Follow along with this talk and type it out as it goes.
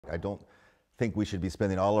I don't think we should be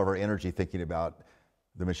spending all of our energy thinking about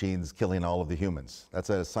the machines killing all of the humans. That's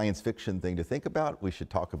a science fiction thing to think about. We should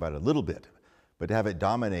talk about it a little bit, but to have it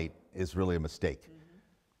dominate is really a mistake.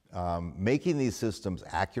 Making these systems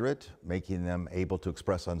accurate, making them able to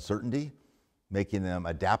express uncertainty, making them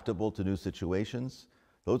adaptable to new situations,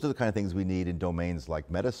 those are the kind of things we need in domains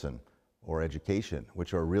like medicine or education,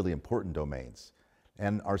 which are really important domains.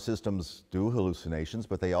 And our systems do hallucinations,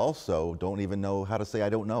 but they also don't even know how to say, I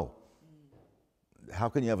don't know. How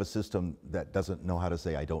can you have a system that doesn't know how to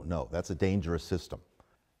say, I don't know? That's a dangerous system.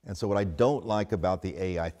 And so what I don't like about the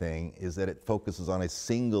AI thing is that it focuses on a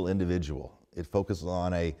single individual. It focuses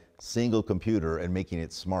on a single computer and making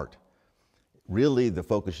it smart. Really, the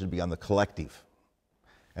focus should be on the collective.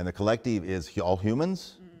 And the collective is all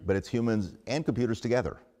humans, but it's humans and computers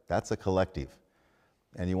together. That's a collective.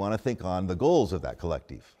 And you want to think on the goals of that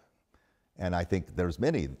collective. And I think there's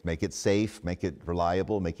many. Make it safe, make it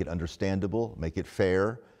reliable, make it understandable, make it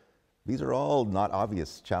fair. These are all not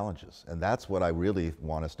obvious challenges. And that's what I really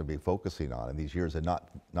want us to be focusing on in these years, and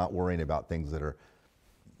not worrying about things that are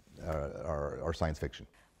science fiction.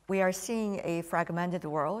 We are seeing a fragmented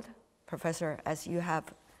world, Professor, as you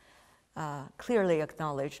have clearly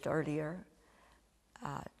acknowledged earlier.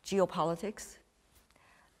 Geopolitics,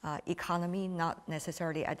 economy not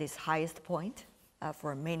necessarily at its highest point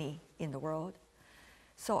for many in the world.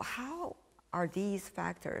 So how are these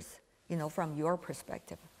factors, from your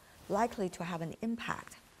perspective, likely to have an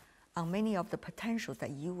impact on many of the potentials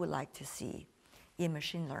that you would like to see in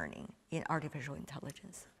machine learning, in artificial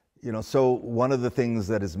intelligence? So one of the things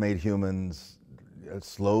that has made humans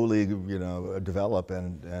slowly, develop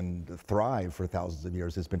and thrive for thousands of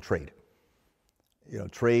years has been trade.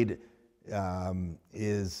 Trade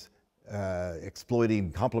is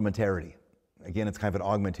exploiting complementarity. Again, it's kind of an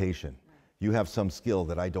augmentation. You have some skill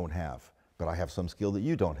that I don't have, but I have some skill that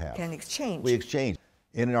you don't have. Can exchange. We exchange.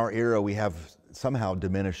 In our era, we have somehow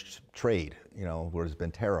diminished trade, where there's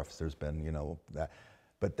been tariffs, there's been, that.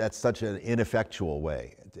 But that's such an ineffectual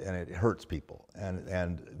way, and it hurts people.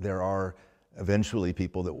 And there are eventually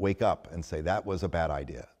people that wake up and say, that was a bad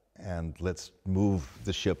idea, and let's move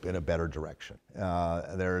the ship in a better direction.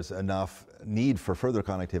 There's enough need for further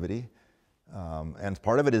connectivity, and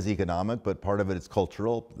part of it is economic, but part of it is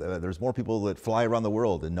cultural. There's more people that fly around the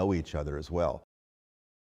world and know each other as well.